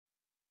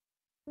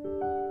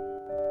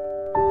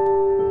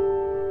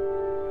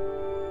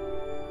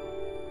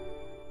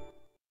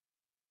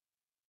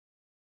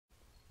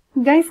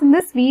Guys, in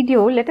this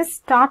video, let us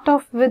start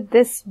off with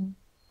this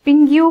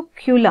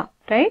PinGueCula,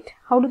 right?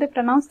 How do they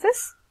pronounce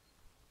this?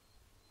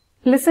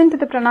 Listen to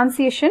the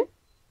pronunciation.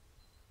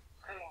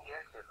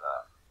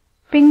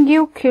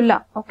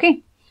 PinGueCula,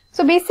 okay?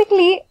 So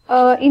basically,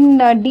 in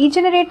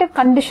degenerative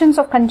conditions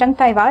of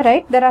conjunctiva,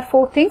 right, there are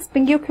four things: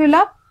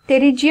 PinGueCula,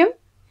 pterygium,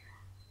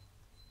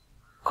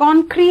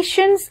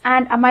 concretions,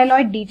 and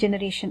amyloid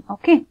degeneration,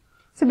 okay?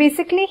 So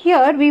basically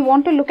here we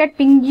want to look at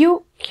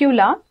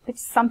PinGueCula, which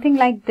is something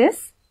like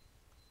this,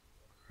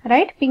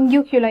 right?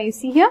 PinGueCula, you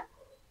see here,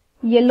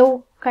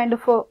 yellow kind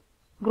of a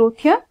growth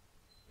here,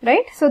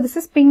 right? So this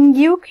is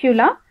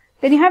PinGueCula.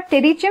 Then you have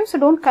pterygium, so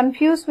don't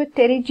confuse with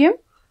pterygium.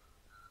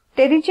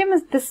 Pterygium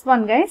is this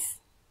one, guys.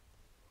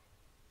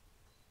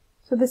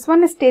 So this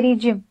one is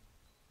pterygium.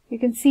 You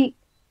can see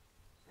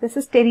this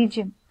is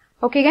pterygium.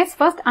 Okay guys,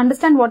 first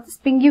understand what this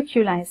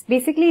PinGueCula is.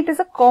 Basically it is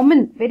a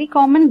common, very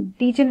common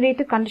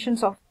degenerative condition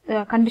of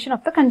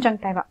the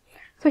conjunctiva.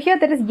 So here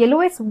there is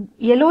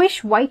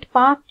yellowish white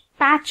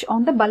patch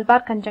on the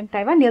bulbar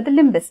conjunctiva near the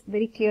limbus.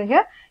 Very clear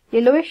here.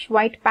 Yellowish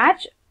white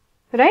patch,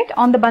 right,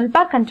 on the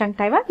bulbar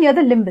conjunctiva near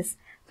the limbus.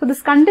 So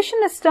this condition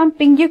is termed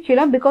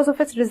PinGueCula because of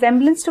its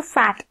resemblance to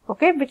fat,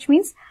 okay, which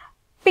means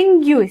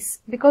pinguous,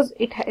 because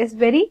it is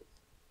very,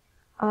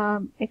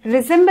 it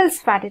resembles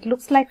fat. It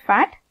looks like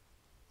fat.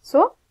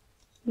 So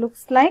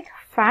looks like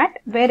fat.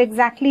 Where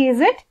exactly is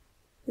it?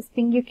 This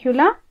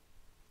PinGueCula.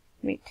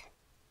 Wait,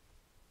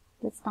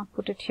 let's not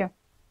put it here.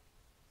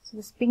 So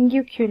this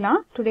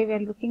PinGueCula, today we are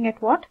looking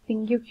at what?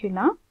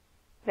 PinGueCula,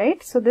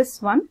 right? So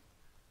this one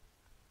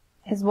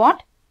is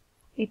what?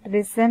 It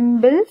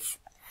resembles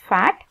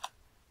fat.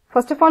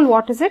 First of all,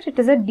 what is it? It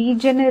is a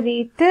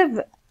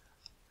degenerative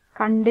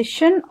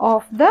condition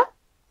of the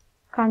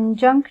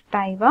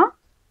conjunctiva.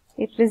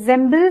 It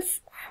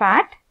resembles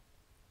fat,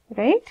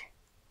 right?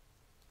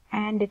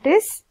 And it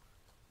is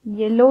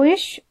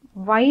yellowish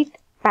white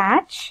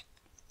patch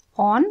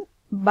on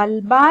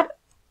bulbar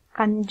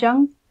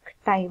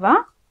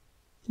conjunctiva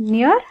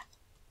near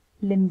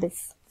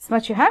limbus. This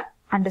much you have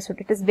understood.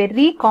 It is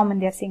very common.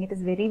 They are saying it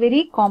is very,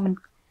 very common.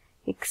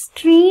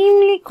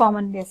 Extremely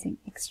common, they are saying.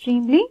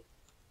 Extremely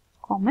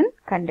common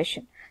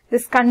condition.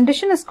 This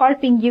condition is called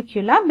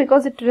PinGueCula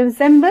because it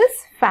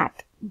resembles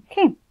fat.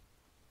 Okay.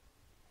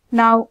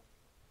 Now,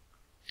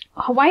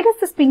 why does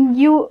this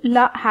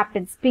PinGueCula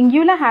happens?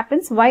 PinGueCula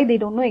happens, why they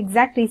don't know,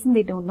 exact reason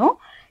they don't know.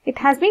 It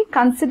has been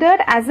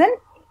considered as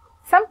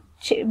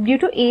due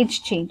to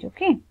age change,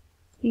 okay.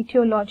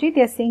 Etiology,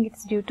 they are saying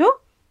it's due to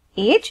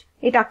age.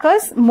 It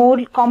occurs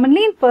more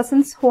commonly in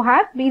persons who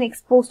have been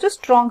exposed to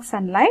strong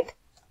sunlight,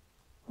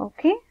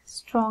 okay,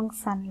 strong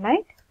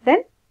sunlight.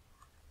 Then,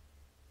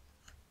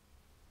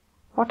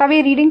 what are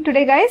we reading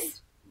today,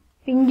 guys?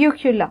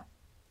 PinGueCula,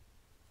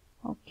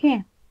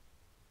 okay.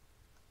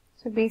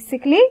 So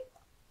basically,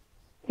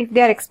 if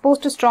they are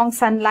exposed to strong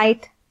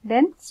sunlight,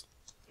 then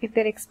if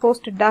they are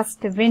exposed to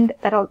dust, wind,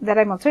 that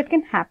also it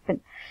can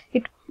happen.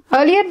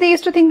 Earlier they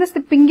used to think this,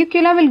 the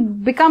PinGueCula will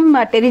become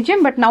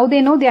pterygium, but now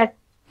they know they are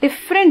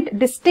different,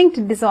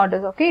 distinct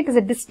disorders. Okay, it is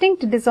a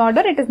distinct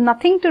disorder. It has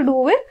nothing to do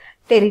with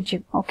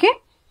pterygium. Okay,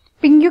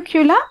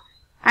 PinGueCula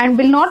and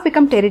will not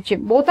become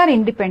pterygium. Both are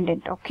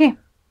independent. Okay.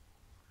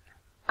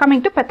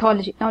 Coming to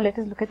pathology. Now let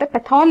us look at the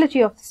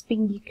pathology of this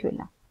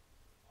PinGueCula.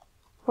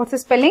 What's the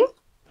spelling?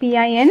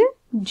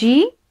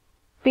 P-I-N-G,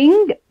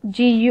 Ping,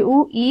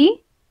 G-U-E-C-U-L-A.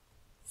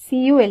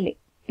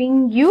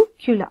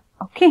 PinGueCula.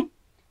 Okay.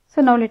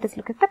 So now let us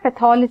look at the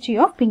pathology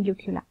of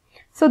PinGueCula.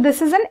 So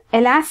this is an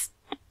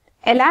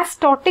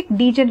elastotic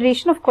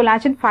degeneration of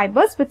collagen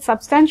fibers with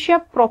substantia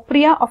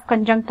propria of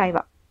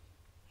conjunctiva.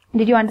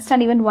 Did you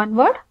understand even one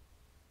word?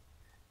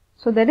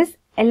 So there is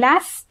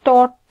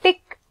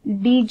elastotic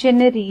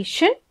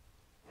degeneration,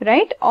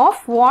 right,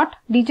 of what?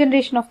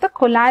 Degeneration of the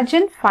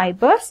collagen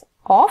fibers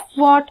of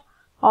what?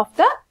 Of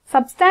the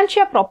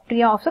substantia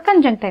propria of the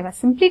conjunctiva.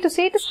 Simply to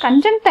say, it is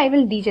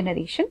conjunctival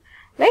degeneration,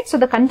 right? So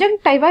the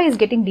conjunctiva is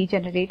getting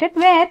degenerated,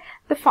 where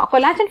the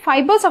collagen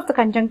fibers of the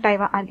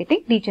conjunctiva are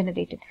getting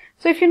degenerated.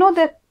 So if you know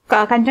the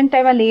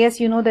conjunctiva layers,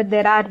 you know that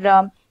there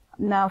are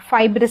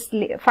fibrous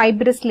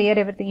layer,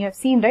 everything you have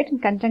seen, right? In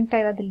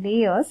conjunctiva, the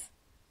layers.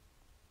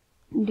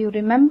 Do you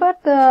remember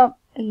the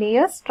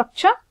layer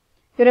structure?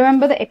 You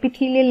remember the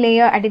epithelial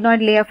layer,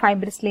 adenoid layer,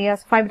 fibrous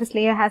layers. Fibrous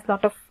layer has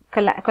lot of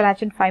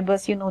collagen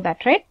fibers, you know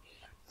that, right?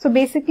 So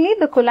basically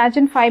the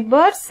collagen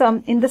fibers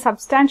in the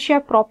substantia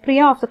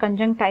propria of the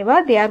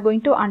conjunctiva, they are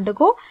going to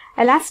undergo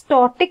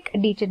elastotic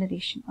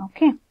degeneration.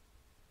 Okay.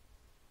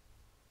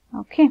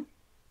 Okay.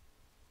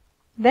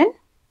 Then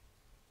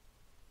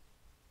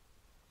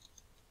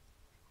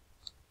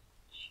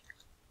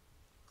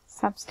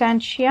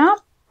substantia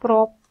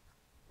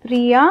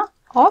propria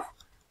of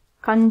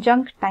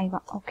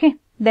conjunctiva. Okay.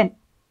 Then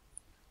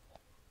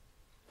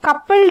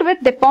coupled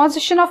with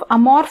deposition of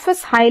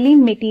amorphous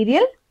hyaline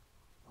material.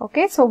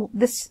 Okay, so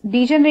this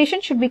degeneration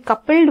should be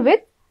coupled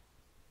with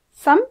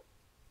some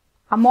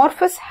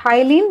amorphous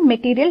hyaline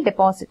material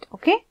deposit.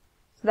 Okay,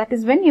 so that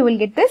is when you will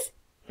get this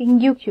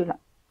PinGueCula.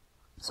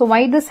 So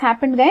why this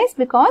happened, guys?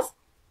 Because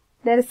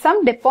there is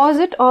some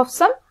deposit of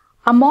some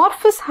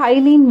amorphous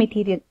hyaline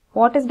material.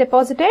 What is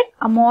deposited?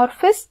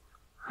 Amorphous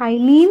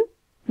hyaline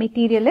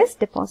material is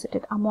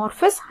deposited.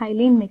 Amorphous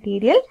hyaline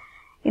material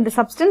in the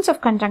substance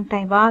of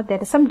conjunctiva,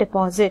 there is some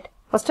deposit.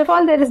 First of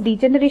all, there is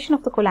degeneration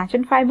of the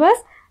collagen fibers,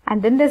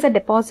 and then there is a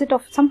deposit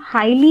of some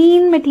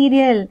hyaline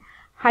material.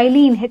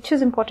 Hyaline, H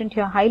is important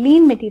here.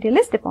 Hyaline material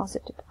is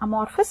deposited.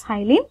 Amorphous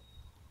hyaline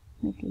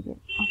material.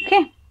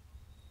 Okay.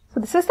 So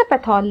this is the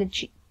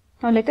pathology.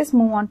 Now let us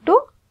move on to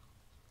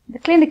the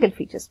clinical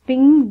features.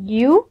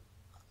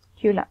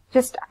 PinGueCula.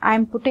 Just I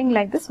am putting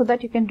like this so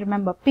that you can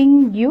remember.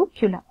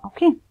 PinGueCula.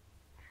 Okay.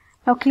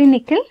 Now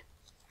clinical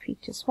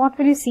features. What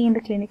will you see in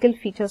the clinical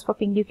features for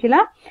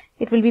PinGueCula?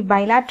 It will be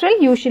bilateral,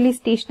 usually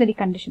stationary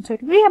condition. So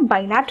it will be a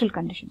bilateral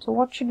condition. So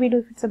what should we do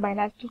if it's a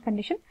bilateral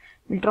condition?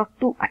 We'll draw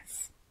two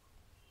eyes.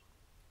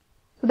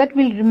 So that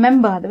we'll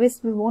remember. Otherwise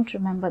we won't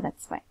remember.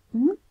 That's why.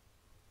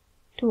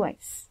 Two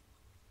eyes.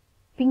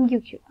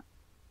 PinGueCula.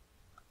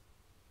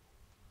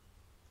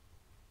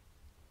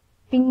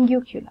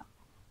 PinGueCula.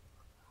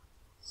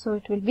 So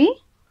it will be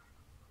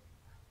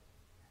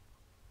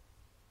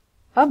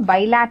a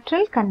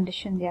bilateral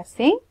condition, they are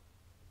saying.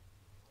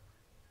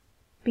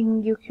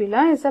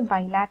 PinGueCula is a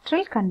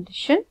bilateral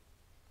condition.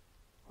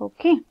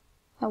 Okay.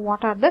 Now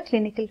what are the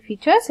clinical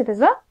features? It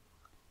is a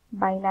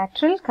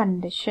bilateral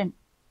condition.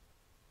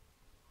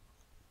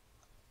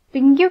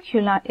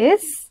 PinGueCula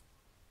is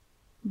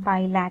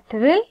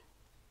bilateral,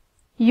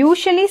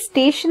 usually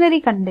stationary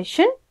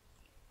condition.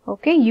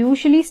 Okay,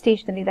 usually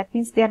stationary. That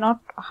means they are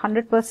not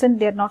 100%,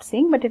 they are not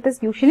saying, but it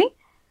is usually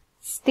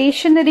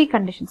stationary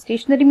condition.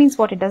 Stationary means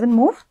what? It doesn't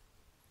move.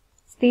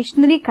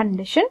 Stationary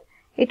condition.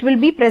 It will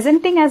be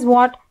presenting as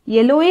what?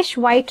 Yellowish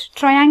white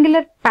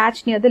triangular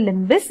patch near the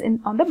limbus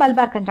on the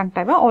bulbar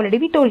conjunctiva. Already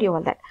we told you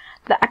all that.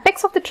 The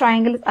apex of the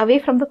triangle is away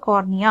from the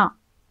cornea.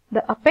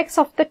 The apex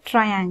of the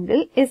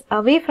triangle is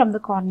away from the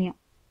cornea.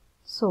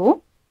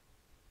 So,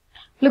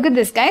 look at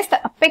this guys. The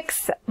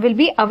apex will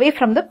be away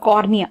from the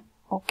cornea.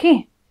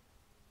 Okay.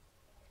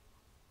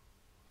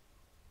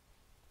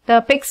 The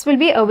apex will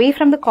be away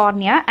from the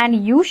cornea,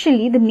 and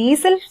usually the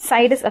nasal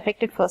side is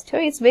affected first.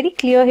 Here it's very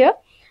clear here.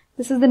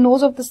 This is the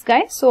nose of this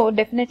guy. So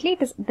definitely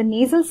it is the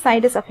nasal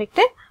side is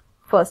affected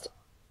first.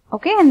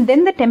 Okay, and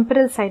then the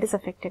temporal side is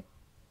affected.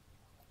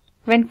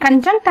 When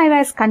conjunctiva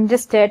is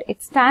congested,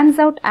 it stands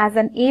out as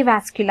an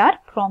avascular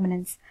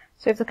prominence.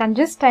 So if the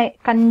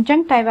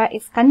conjunctiva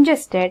is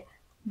congested,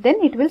 then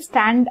it will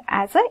stand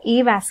as a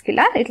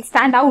avascular, it will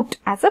stand out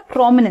as a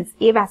prominence,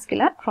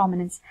 avascular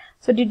prominence.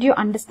 So did you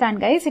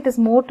understand guys? It is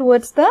more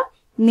towards the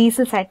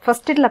nasal side.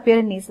 First it will appear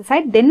in nasal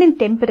side, then in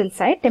temporal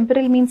side.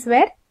 Temporal means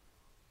where?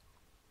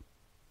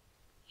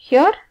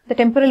 Here, the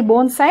temporal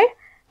bone side,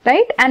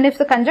 right? And if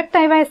the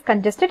conjunctiva is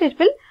congested, it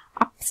will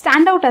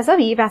stand out as a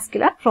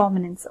avascular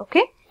prominence.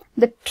 Okay.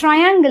 The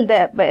triangle,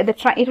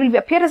 it will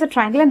appear as a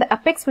triangle, and the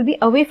apex will be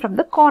away from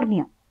the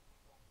cornea.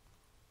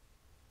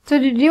 So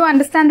did you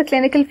understand the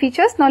clinical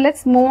features? Now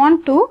let's move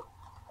on to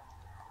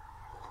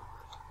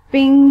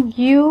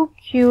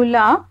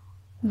PinGueCula,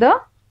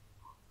 the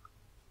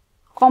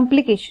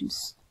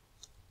complications.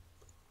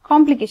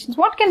 Complications.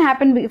 What can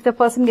happen if the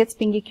person gets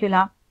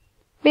PinGueCula?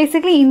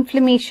 Basically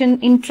inflammation,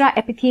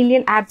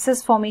 intraepithelial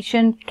abscess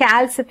formation,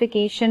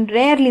 calcification,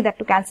 rarely that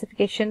to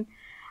calcification.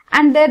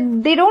 And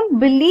they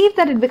don't believe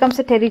that it becomes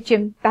a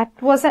pterygium. That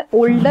was an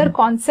older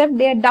concept.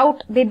 They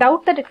doubt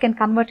that it can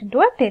convert into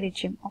a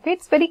pterygium. Okay,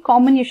 it's very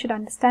common. You should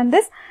understand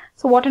this.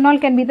 So what and all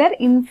can be there?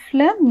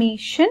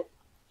 Inflammation,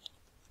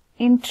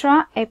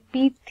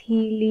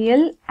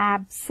 intraepithelial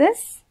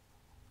abscess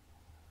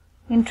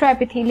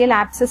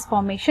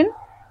formation.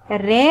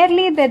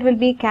 Rarely there will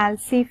be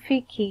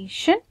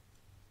calcification,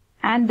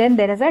 and then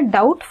there is a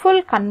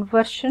doubtful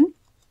conversion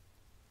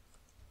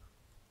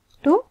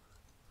to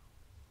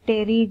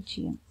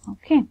pterygium.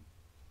 Okay.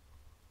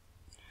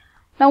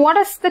 Now what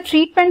is the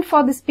treatment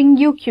for this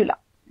PinGueCula?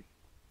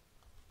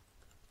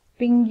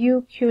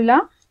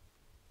 PinGueCula,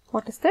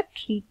 what is the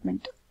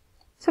treatment?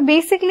 So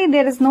basically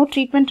there is no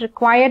treatment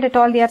required at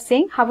all, they are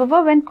saying.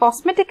 However, when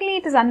cosmetically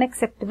it is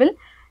unacceptable,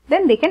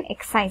 then they can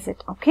excise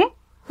it. Okay.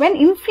 When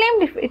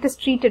inflamed, if it is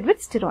treated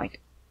with steroid.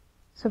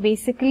 So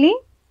basically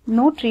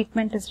no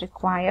treatment is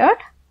required.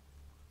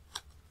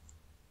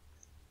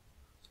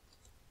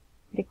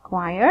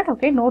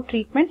 Okay, no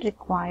treatment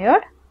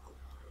required.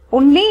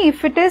 Only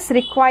if it is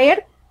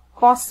required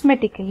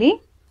cosmetically,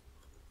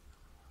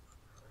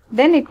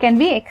 then it can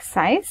be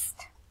excised,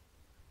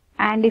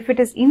 and if it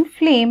is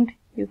inflamed,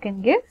 you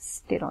can give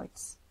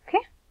steroids. Okay.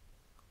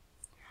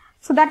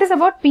 So that is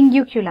about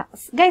PinGueCula.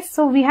 Guys,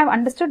 so we have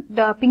understood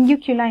the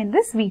PinGueCula in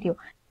this video.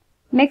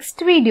 Next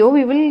video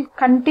we will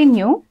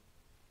continue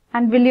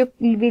and we'll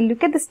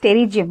look at the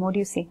pterygium. What do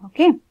you say?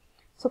 Okay.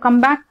 So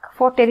come back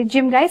for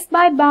pterygium guys.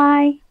 Bye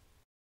bye.